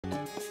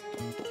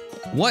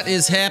What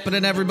is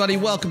happening, everybody?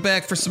 Welcome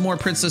back for some more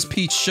Princess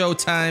Peach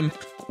Showtime.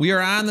 We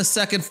are on the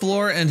second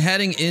floor and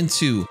heading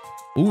into,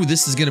 ooh,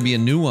 this is gonna be a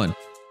new one.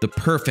 The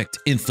perfect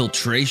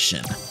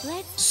infiltration.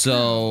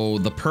 So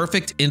the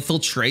perfect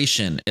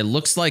infiltration. It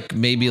looks like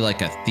maybe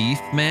like a thief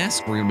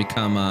mask. We're gonna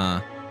become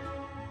a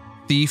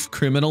thief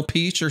criminal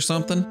Peach or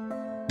something.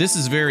 This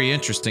is very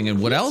interesting. And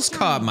what else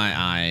caught my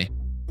eye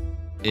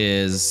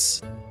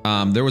is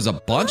there was a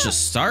bunch of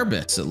star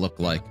bits, it looked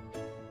like.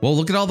 Well,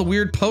 look at all the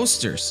weird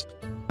posters.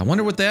 I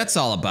wonder what that's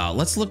all about.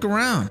 Let's look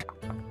around.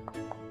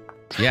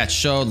 Yeah, it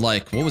showed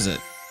like, what was it?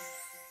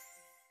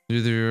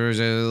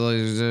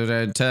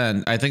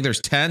 10. I think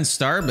there's 10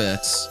 star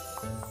bits.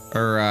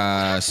 Or,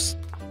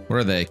 what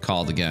are they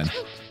called again?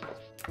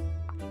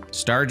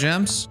 Star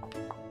gems?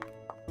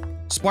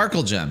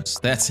 Sparkle gems.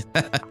 That's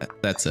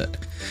that's it.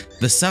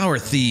 The sour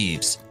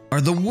thieves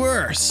are the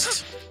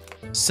worst.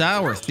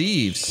 Sour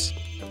thieves.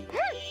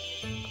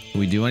 Can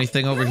we do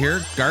anything over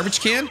here?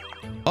 Garbage can?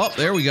 Oh,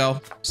 there we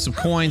go. Some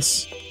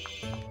coins.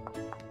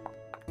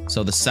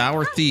 So the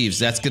sour thieves,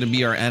 that's gonna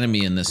be our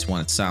enemy in this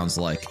one, it sounds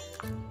like.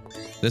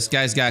 This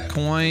guy's got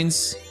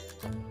coins.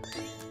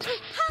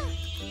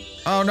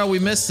 Oh no, we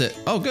missed it.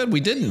 Oh good, we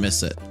didn't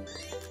miss it.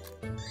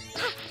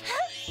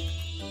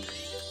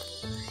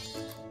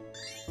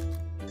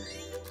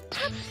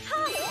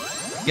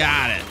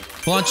 Got it.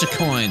 Bunch of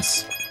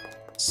coins.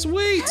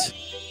 Sweet.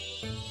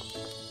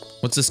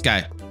 What's this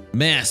guy?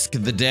 Mask,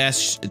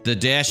 the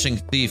dashing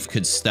thief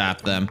could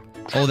stop them.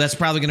 Oh, that's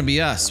probably gonna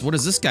be us. What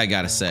does this guy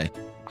gotta say?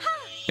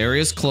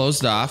 Area's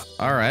closed off.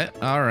 All right,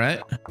 all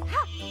right.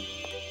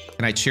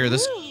 Can I cheer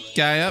this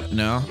guy up?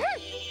 No.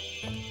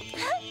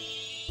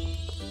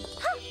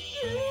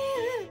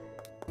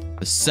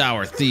 The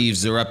sour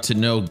thieves are up to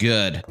no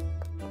good.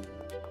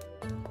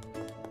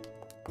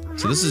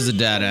 So this is a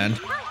dead end.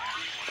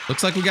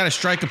 Looks like we gotta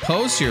strike a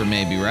pose here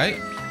maybe, right?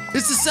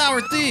 It's the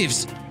sour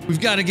thieves! We've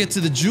gotta get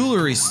to the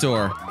jewelry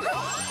store.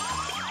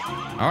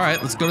 All right,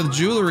 let's go to the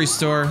jewelry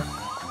store.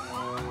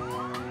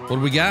 What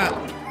do we got?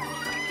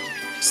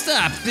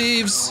 Stop,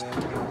 thieves!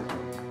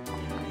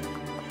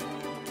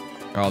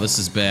 Oh, this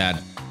is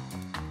bad.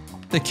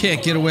 They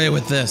can't get away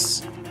with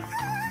this.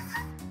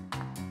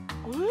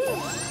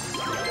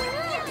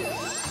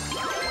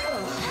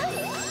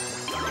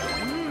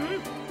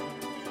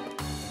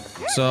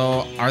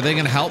 So, are they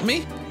gonna help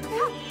me?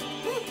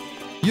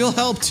 You'll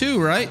help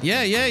too, right?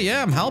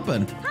 Yeah, I'm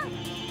helping.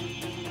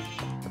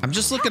 I'm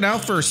just looking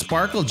out for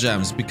sparkle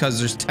gems because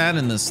there's 10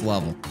 in this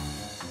level.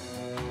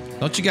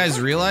 Don't you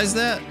guys realize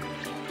that?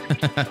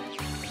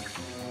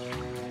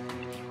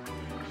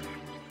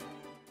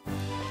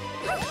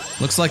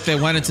 Looks like they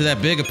went into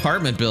that big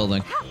apartment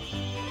building.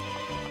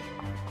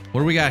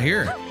 What do we got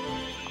here?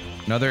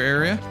 Another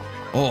area?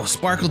 Oh,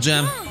 sparkle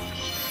gem.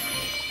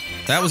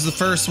 That was the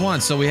first one,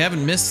 so we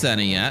haven't missed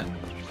any yet.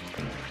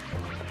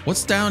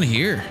 What's down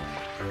here?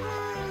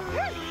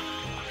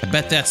 I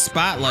bet that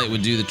spotlight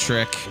would do the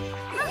trick.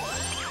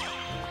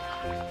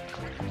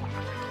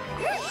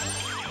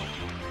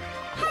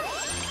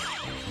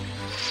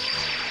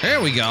 There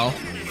we go.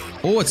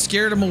 Oh, it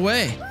scared him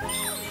away.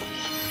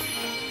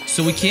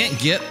 So we can't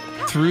get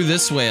through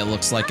this way, it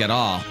looks like, at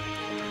all.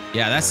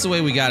 Yeah, that's the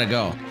way we gotta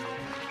go.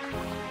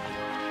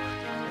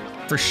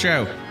 For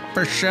show.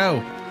 For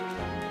show.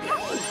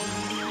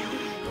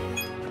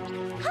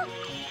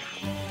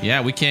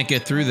 Yeah, we can't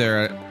get through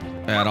there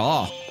at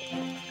all.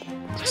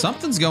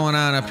 Something's going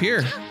on up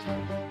here.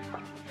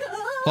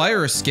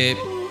 Fire escape.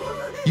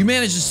 You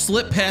managed to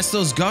slip past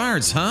those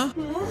guards, huh?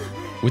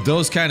 With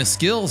those kind of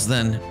skills,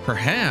 then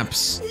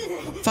perhaps.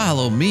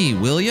 Follow me,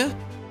 will ya?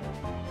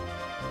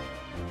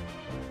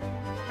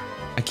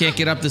 I can't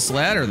get up this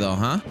ladder though,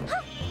 huh?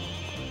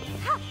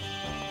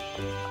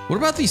 What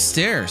about these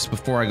stairs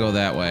before I go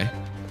that way?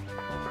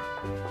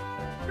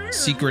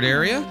 Secret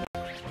area?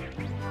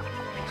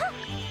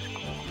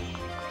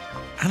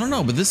 I don't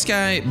know, but this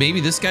guy, maybe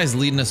this guy's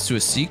leading us to a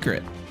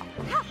secret.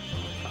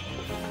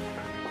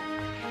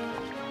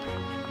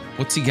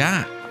 What's he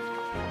got?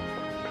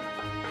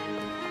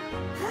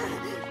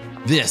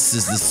 This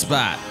is the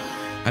spot.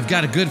 I've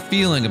got a good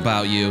feeling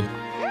about you.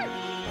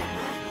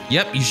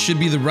 Yep, you should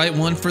be the right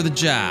one for the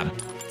job.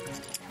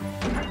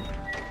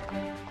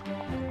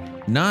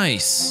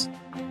 Nice.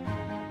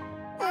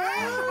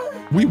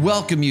 We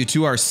welcome you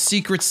to our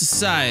secret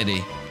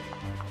society.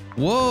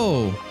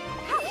 Whoa.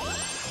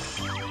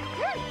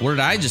 What did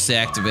I just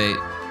activate?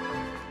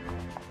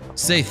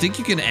 Say, think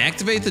you can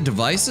activate the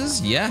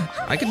devices? Yeah,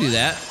 I can do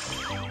that.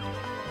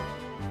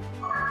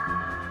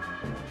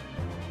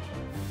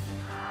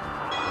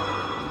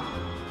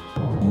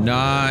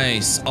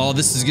 Nice. Oh,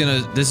 this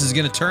is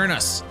gonna turn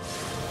us.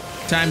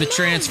 Time to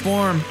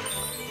transform.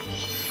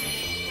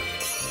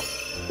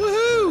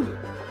 Woohoo!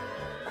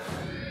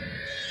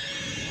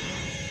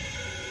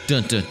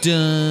 Dun dun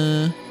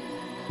dun.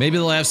 Maybe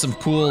they'll have some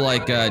cool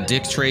like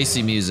Dick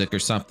Tracy music or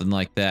something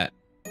like that.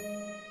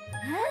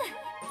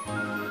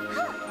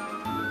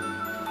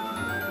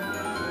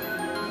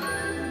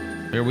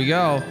 Here we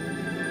go.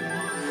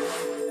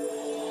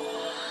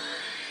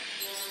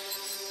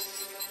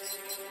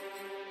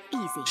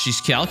 Easy. She's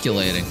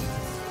calculating.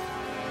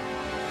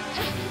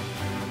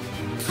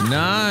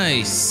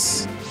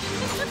 Nice.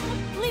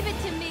 Leave it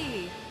to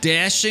me.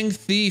 Dashing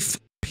Thief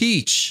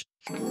Peach.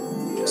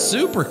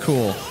 Super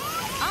cool.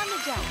 On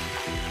the job.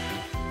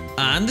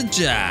 On the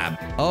job.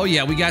 Oh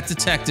yeah, we got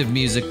detective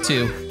music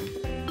too.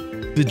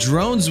 The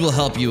drones will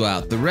help you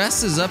out. The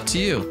rest is up to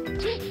you.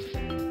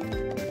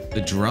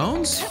 The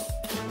drones?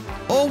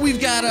 Oh, we've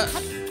got a...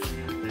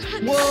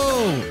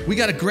 Whoa! We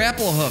got a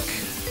grapple hook.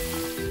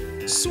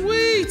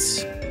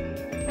 Sweet!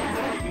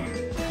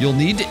 You'll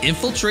need to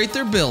infiltrate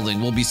their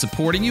building. We'll be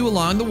supporting you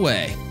along the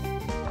way.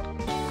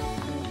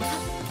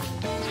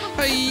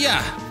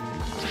 Hiya!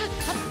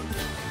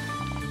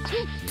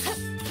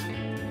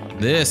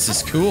 This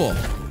is cool.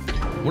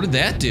 What did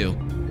that do?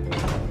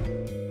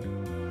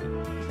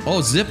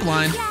 Oh, zip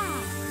line.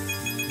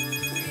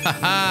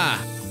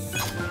 Haha!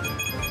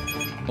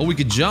 Oh, we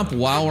could jump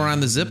while we're on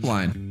the zip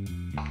line.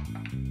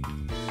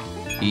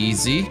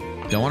 Easy.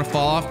 Don't want to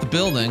fall off the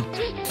building.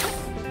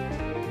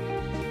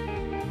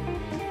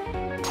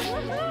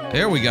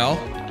 There we go.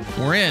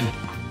 We're in.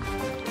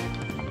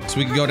 So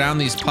we can go down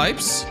these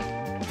pipes.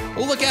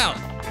 Oh, look out.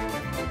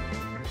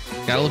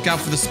 Gotta look out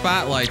for the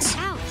spotlights.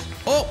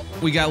 Oh,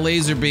 we got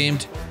laser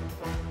beamed.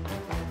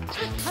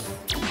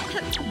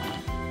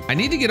 I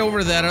need to get over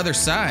to that other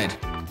side.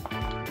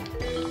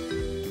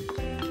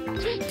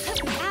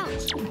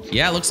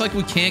 Yeah, it looks like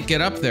we can't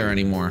get up there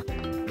anymore.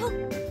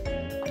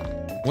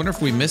 Wonder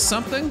if we missed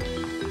something?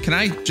 Can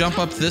I jump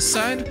up this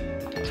side?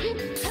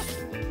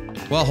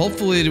 Well,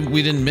 hopefully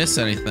we didn't miss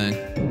anything.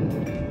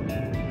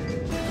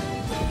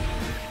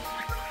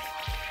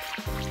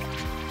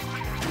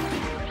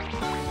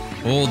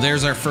 Oh,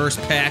 there's our first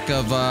pack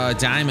of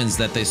diamonds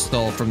that they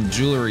stole from the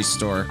jewelry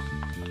store.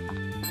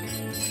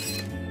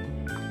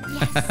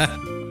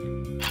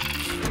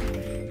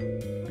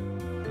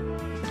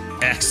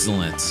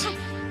 Excellent.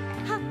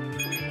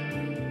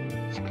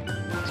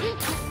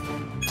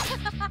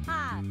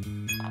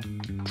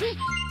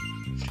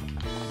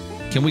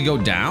 Can we go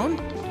down?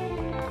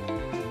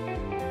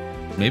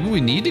 Maybe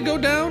we need to go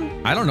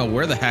down? I don't know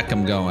where the heck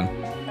I'm going.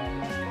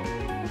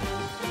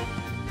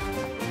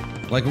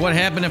 Like, what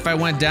happened if I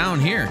went down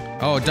here?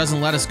 Oh, it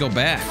doesn't let us go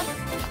back.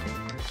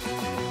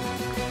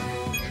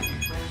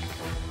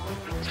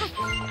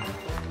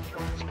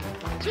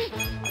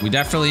 We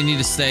definitely need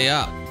to stay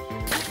up.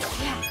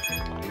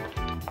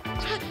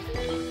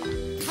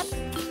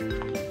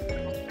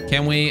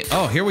 Can we?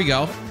 Oh, here we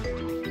go.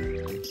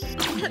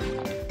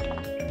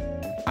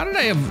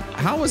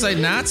 How was I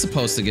not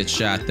supposed to get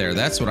shot there?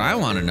 That's what I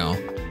want to know.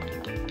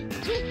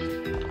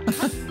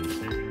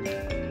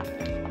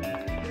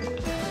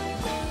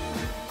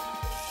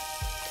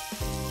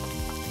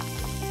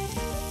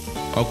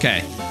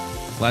 Okay,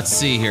 let's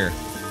see here.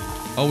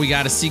 Oh, we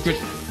got a secret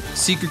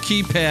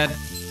keypad.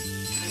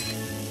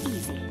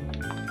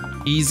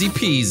 Easy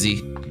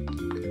peasy.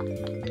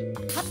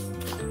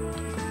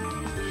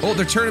 Oh,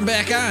 they're turning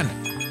back on.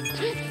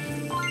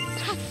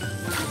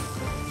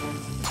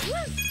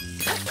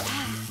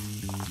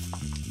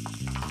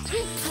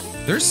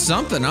 There's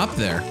something up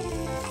there.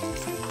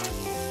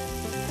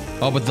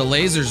 Oh, but the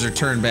lasers are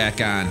turned back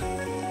on.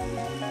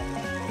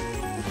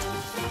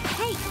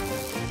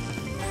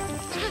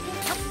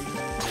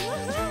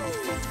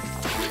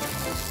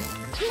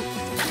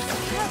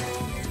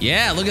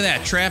 Yeah, look at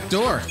that trap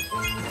door.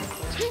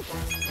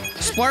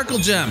 Sparkle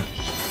gem.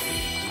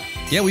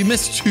 Yeah, we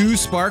missed 2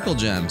 sparkle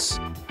gems.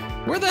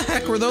 Where the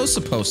heck were those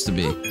supposed to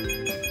be?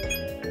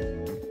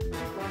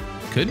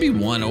 Could be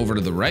one over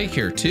to the right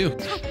here, too.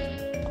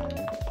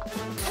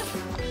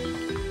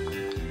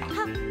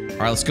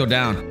 All right, let's go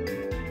down.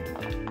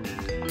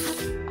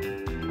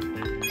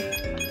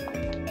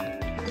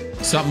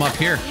 Something up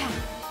here.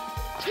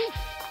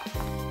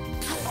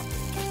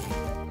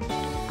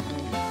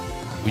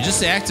 We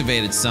just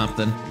activated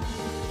something.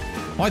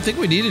 Oh, I think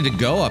we needed to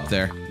go up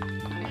there.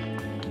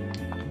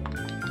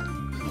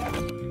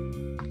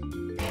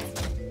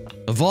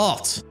 The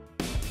vault.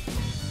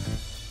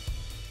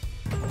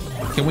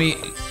 Can we...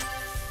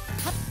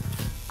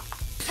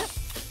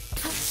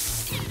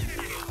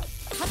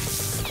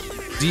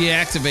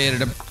 Deactivated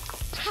him.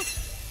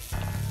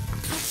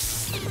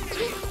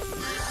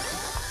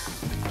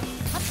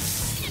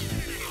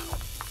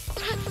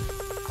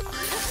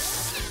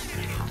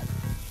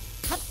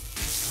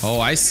 Oh,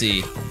 I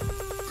see.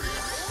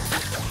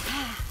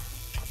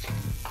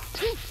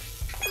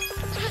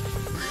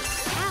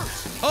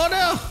 Oh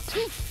no!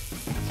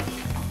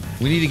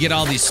 We need to get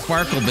all these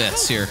sparkle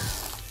bits here.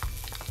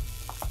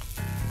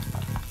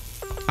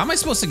 How am I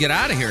supposed to get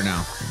out of here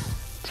now?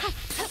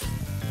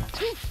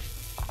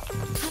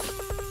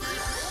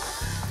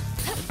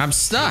 I'm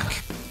stuck.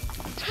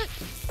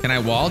 Can I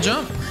wall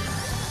jump?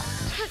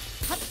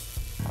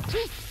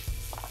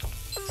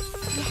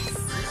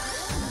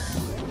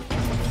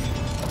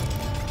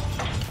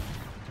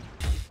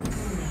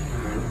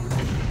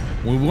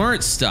 We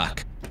weren't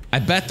stuck. I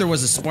bet there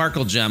was a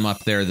sparkle gem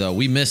up there, though.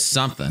 We missed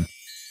something.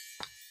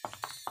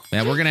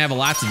 Man, we're gonna have a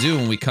lot to do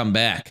when we come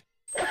back.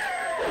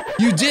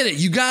 You did it!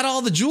 You got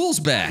all the jewels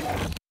back!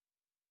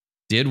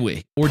 Did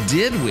we? Or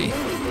did we?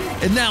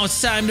 And now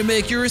it's time to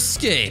make your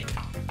escape.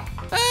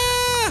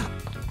 Ah!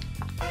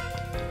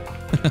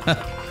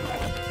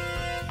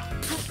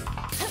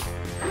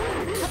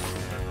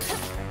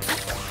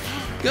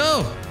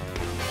 Go!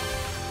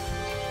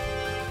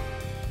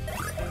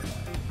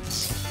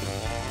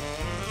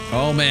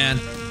 Oh man.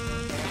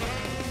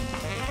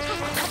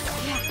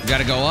 We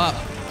gotta go up.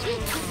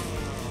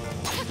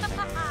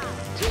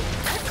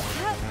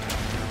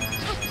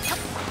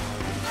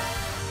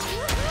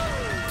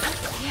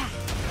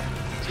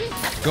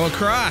 Go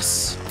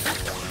across.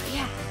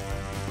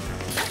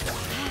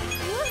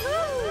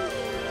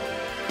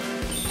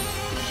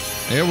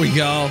 There we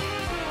go.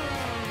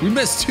 We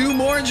missed 2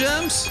 more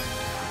gems?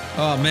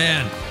 Oh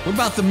man. What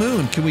about the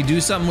moon? Can we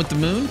do something with the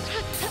moon?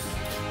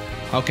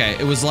 Okay,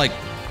 it was like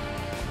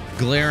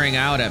glaring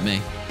out at me.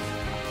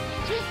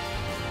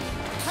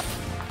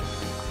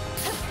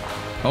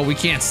 Oh, we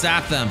can't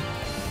stop them.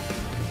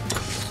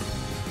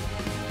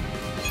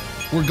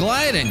 We're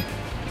gliding.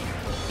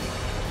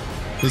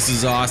 This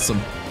is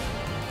awesome.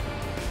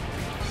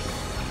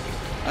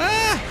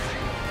 Ah!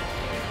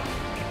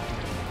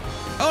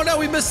 Oh no,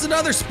 we missed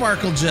another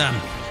sparkle gem.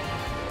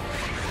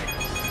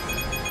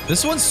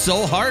 This one's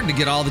so hard to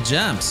get all the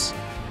gems.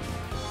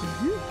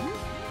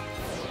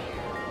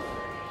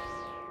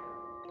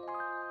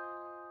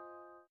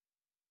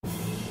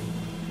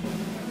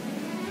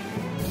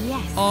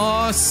 Yes.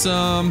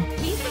 Awesome.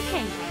 Piece of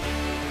cake.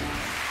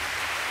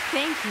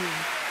 Thank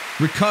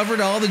you. Recovered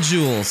all the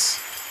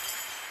jewels.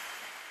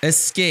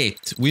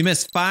 Escaped. We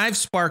missed 5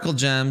 sparkle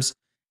gems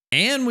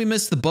and we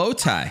missed the bow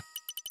tie.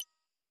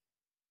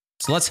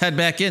 So let's head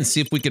back in,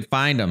 see if we could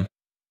find them.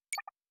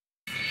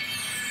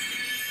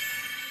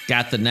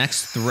 Got the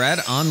next thread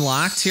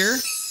unlocked here.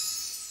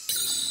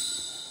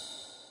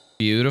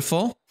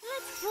 Beautiful.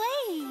 Let's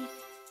play.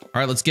 All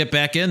right, let's get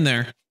back in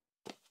there.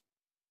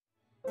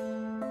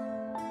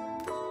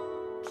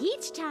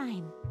 Peach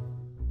time.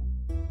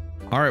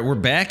 All right, we're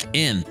back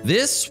in.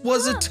 This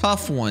was a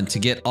tough one to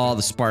get all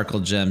the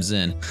sparkle gems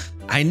in.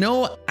 I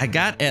know I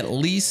got at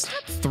least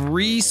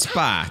 3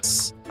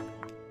 spots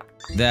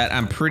that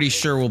I'm pretty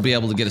sure we'll be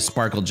able to get a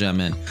sparkle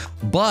gem in,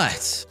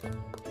 but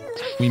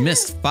we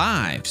missed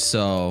 5.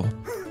 So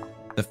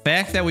the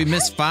fact that we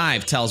missed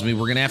 5 tells me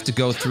we're gonna have to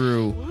go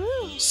through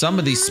some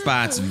of these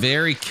spots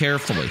very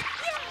carefully.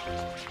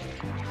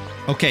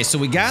 Okay, so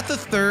we got the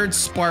 3rd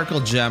sparkle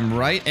gem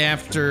right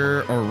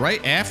after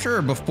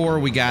or before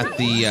we got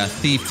the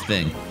thief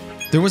thing.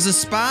 There was a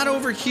spot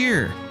over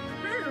here.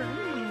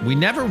 We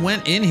never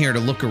went in here to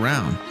look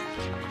around.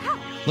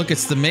 Look,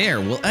 it's the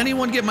mayor. Will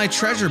anyone get my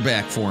treasure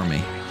back for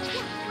me?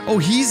 Oh,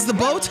 he's the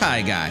bow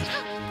tie guy,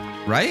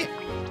 right?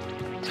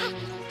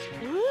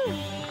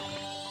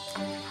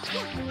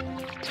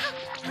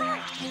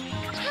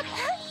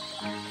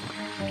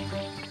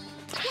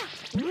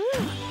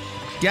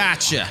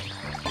 Gotcha.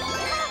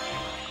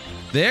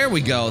 There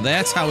we go.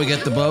 That's how we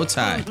get the bow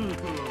tie.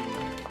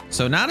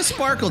 So not a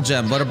sparkle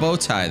gem, but a bow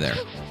tie there.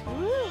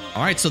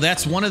 All right, so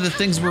that's one of the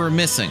things we were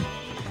missing.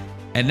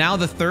 And now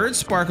the 3rd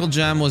sparkle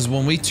gem was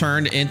when we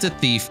turned into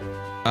Thief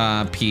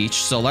Peach.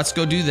 So let's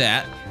go do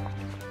that.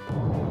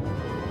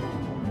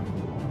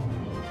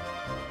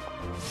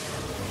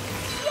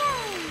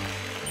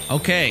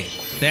 Okay,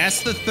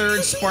 that's the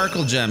 3rd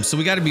sparkle gem. So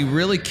we got to be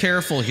really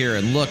careful here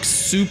and look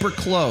super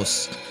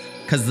close,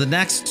 because the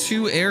next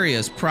 2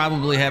 areas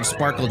probably have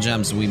sparkle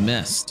gems we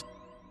missed.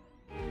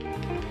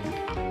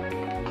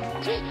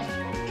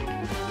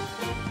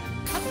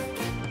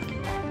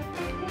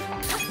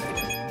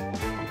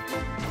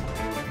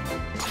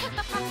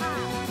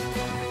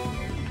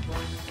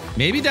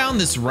 Maybe down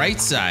this right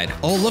side.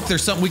 Oh, look,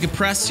 there's something we could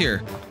press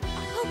here.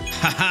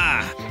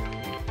 Haha.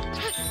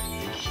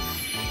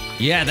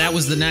 Yeah, that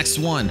was the next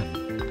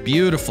one.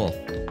 Beautiful.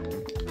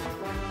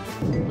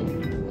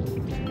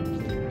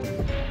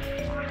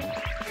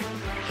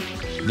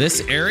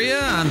 This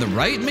area on the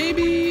right,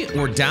 maybe?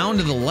 Or down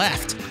to the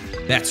left.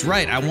 That's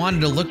right, I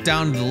wanted to look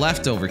down to the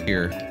left over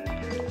here.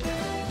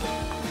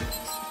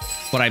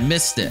 But I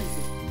missed it.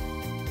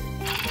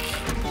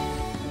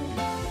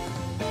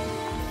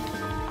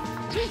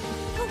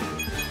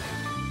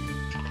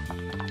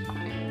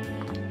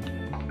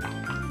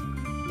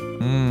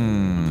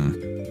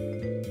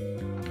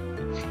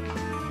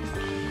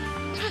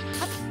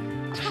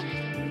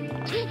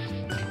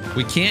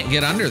 We can't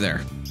get under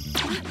there.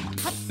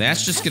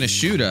 That's just gonna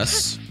shoot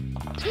us.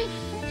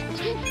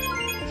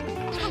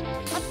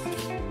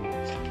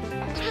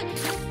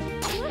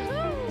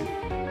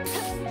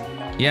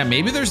 Yeah,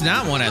 maybe there's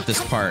not one at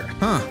this part,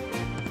 huh?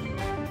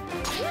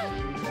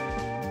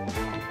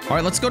 All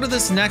right, let's go to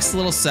this next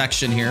little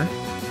section here.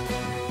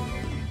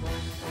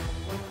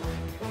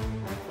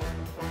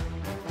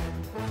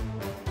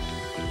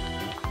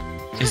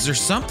 Is there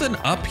something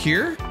up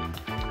here?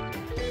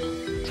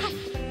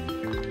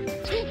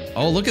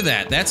 Oh, look at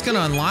that. That's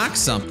gonna unlock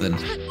something.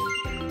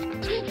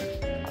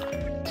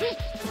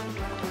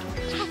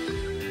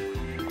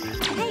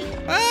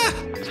 Ah!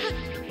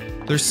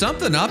 There's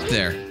something up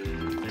there.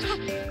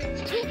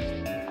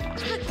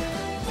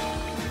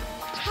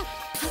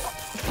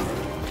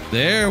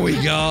 There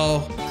we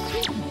go.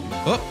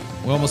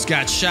 Oh, we almost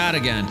got shot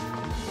again.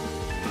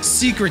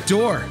 Secret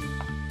door.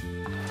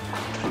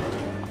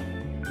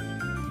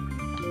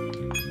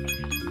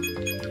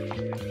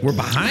 We're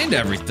behind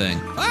everything.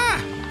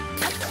 Ah!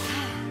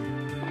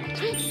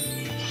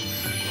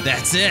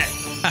 That's it.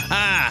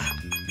 Haha.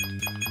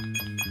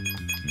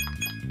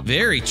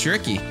 Very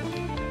tricky.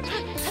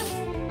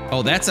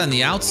 Oh, that's on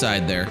the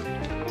outside there.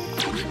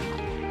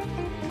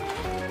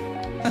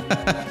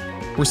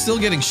 We're still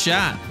getting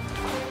shot.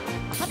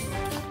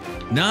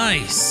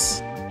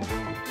 Nice.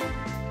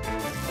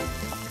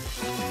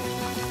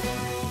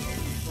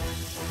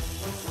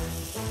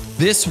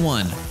 This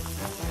one.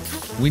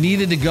 We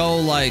needed to go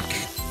like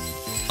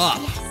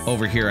up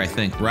over here, I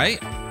think,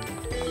 right?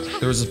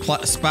 There was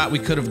a spot we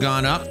could have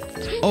gone up.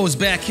 Oh, it's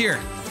back here.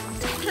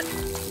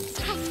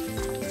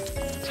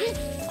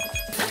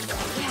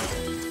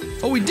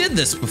 Oh, we did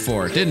this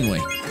before, didn't we?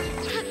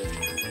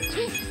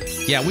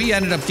 Yeah, we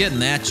ended up getting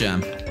that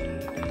gem.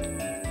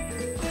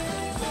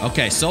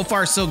 Okay, so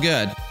far so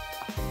good.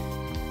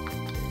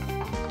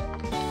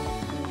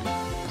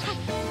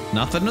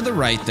 Nothing to the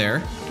right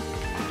there.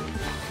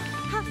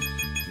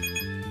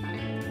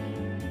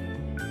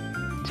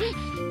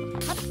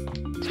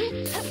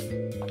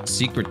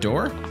 Secret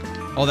door?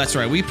 Oh, that's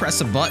right. We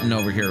press a button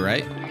over here,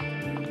 right?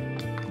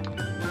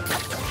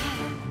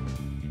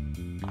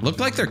 Looked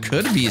like there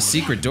could be a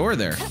secret door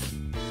there.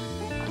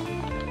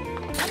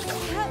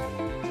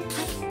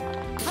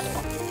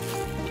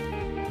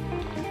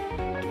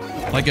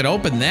 Like it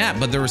opened that,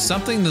 but there was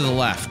something to the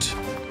left.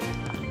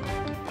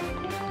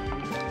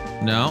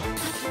 No.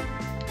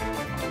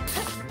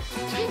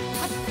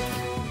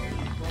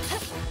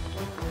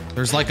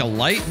 There's like a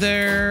light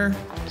there.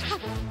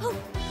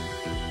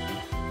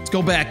 Let's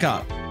go back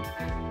up.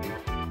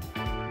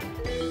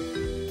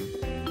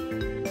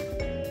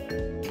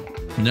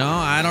 No,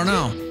 I don't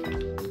know.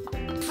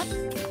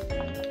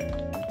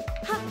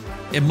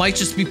 It might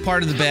just be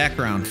part of the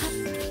background.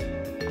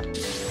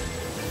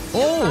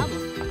 Oh!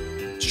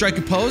 Strike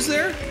a pose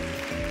there?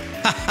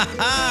 Ha ha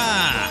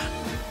ha!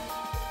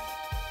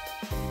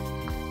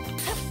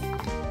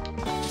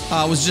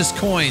 Oh, it was just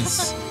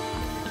coins.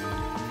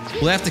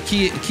 We'll have to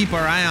keep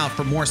our eye out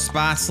for more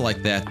spots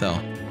like that,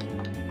 though.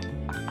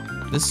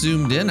 This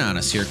zoomed in on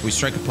us here. Can we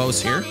strike a pose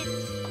here?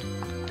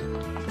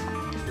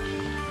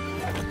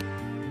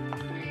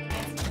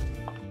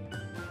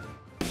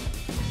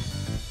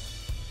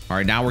 All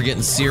right, now we're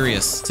getting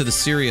serious, to the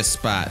serious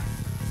spot.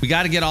 We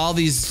got to get all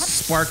these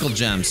sparkle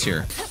gems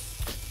here.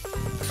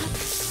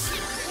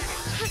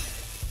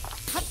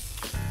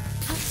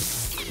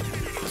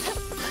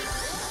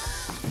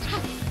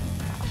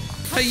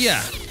 Hey,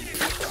 yeah.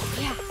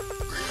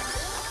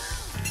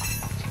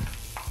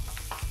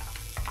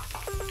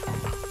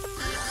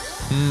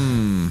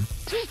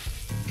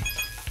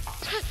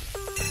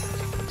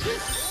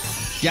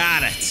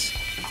 Got it.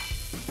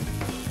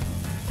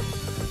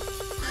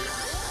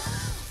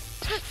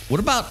 What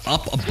about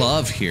up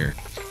above here?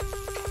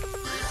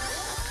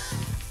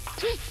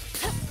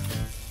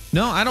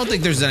 No, I don't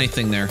think there's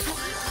anything there.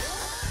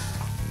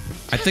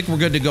 I think we're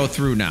good to go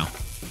through now.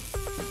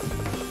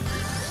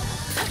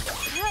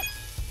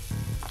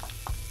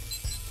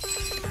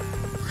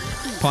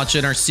 Punch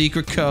in our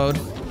secret code.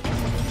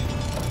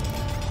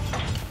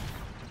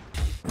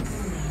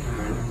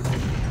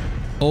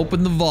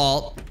 Open the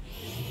vault.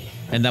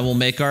 And then we'll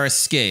make our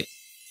escape.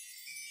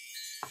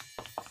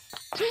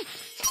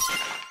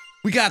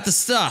 We got the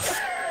stuff.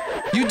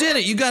 You did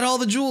it. You got all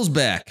the jewels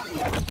back.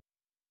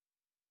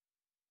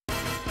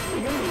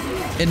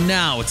 And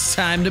now it's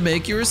time to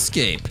make your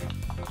escape.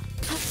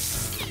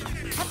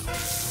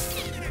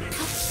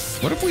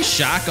 What if we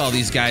shock all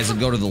these guys and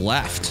go to the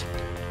left?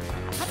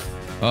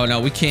 Oh no,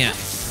 we can't.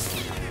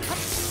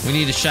 We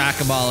need to shock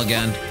them all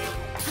again.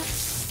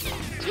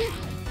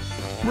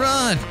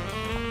 Run!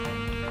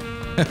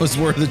 That was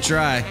worth a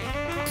try.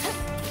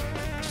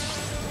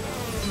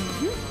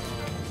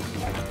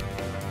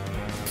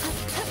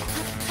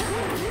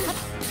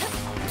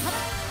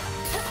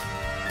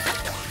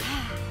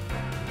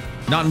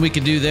 Nothing we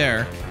can do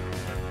there.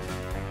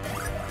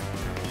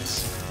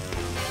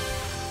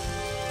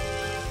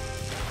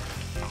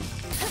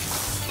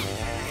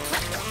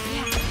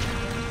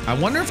 I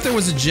wonder if there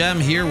was a gem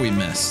here we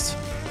missed.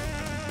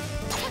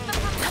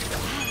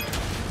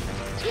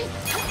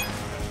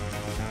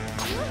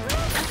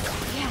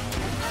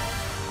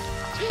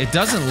 It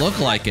doesn't look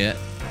like it.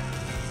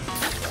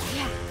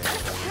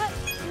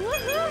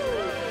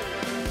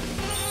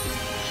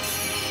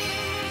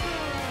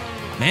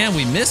 Man,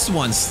 we missed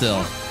one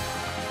still.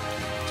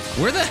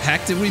 Where the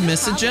heck did we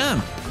miss a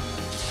gem?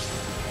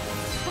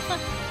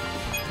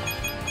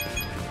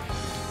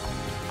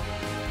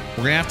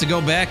 We're gonna have to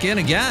go back in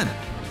again.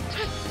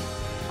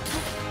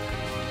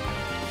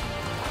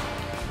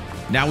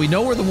 Now we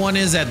know where the one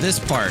is at this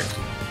part.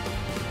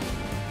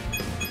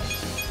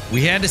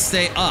 We had to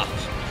stay up.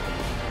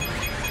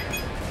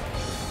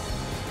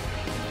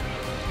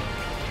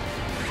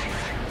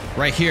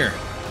 Right here.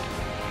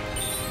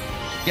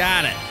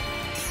 Got it.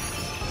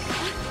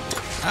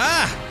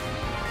 Ah!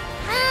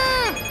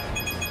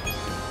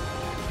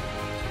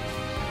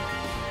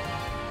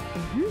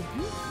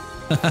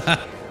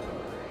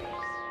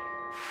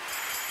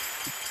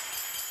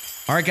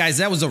 All right, guys,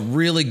 that was a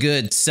really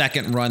good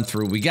second run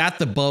through. We got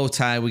the bow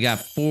tie. We got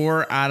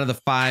 4 out of the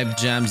 5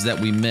 gems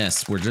that we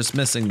missed. We're just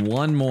missing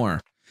 1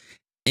 more.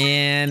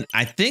 And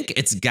I think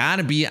it's got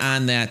to be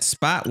on that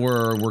spot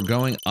where we're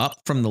going up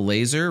from the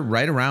laser,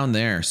 right around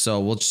there. So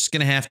we're just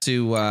going to have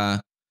to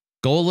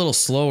go a little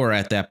slower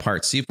at that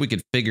part, see if we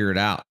could figure it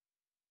out.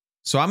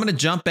 So I'm going to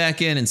jump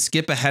back in and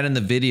skip ahead in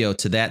the video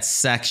to that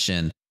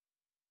section,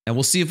 and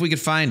we'll see if we can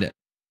find it.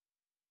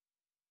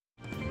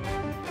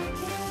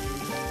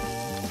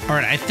 All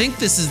right, I think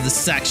this is the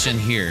section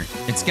here.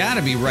 It's got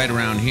to be right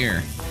around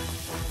here.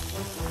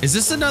 Is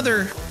this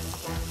another...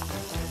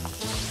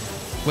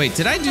 Wait,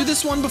 did I do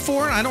this one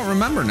before? I don't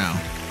remember now.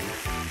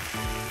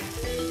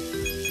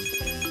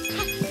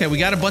 Okay, we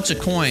got a bunch of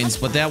coins,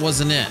 but that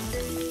wasn't it.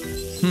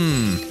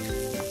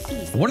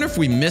 I wonder if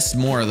we missed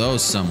more of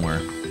those somewhere.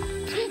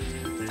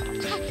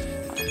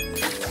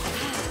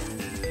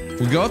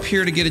 We go up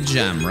here to get a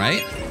gem,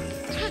 right?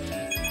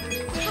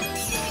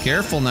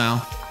 Careful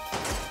now.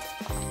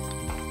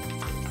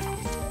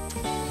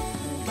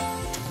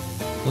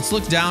 Let's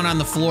look down on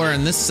the floor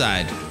on this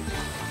side.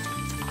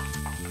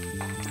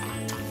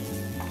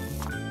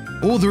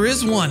 Oh, there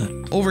is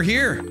one over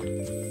here.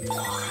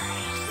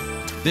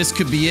 This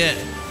could be it.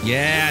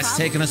 Yeah, it's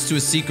taking us to a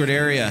secret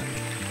area.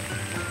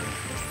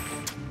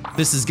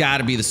 This has got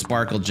to be the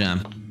sparkle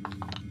gem.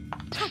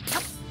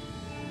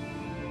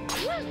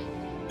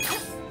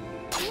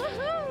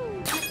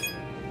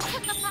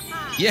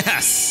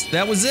 Yes,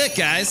 that was it,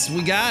 guys.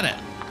 We got it.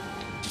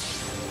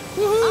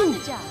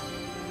 Woohoo!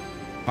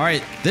 All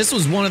right, this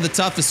was one of the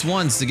toughest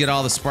ones to get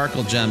all the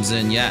sparkle gems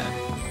in yet.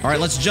 All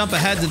right, let's jump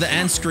ahead to the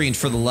end screen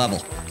for the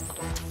level.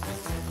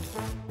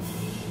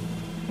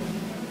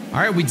 All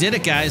right, we did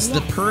it, guys.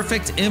 The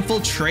perfect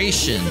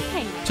infiltration.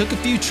 Took a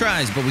few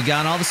tries, but we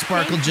got all the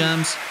sparkle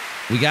gems.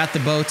 We got the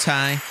bow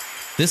tie.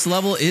 This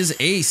level is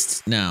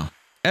aced now.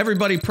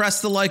 Everybody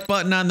press the like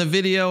button on the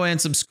video and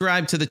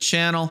subscribe to the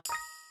channel.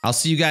 I'll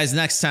see you guys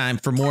next time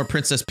for more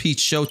Princess Peach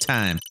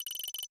Showtime.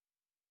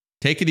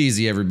 Take it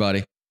easy,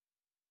 everybody.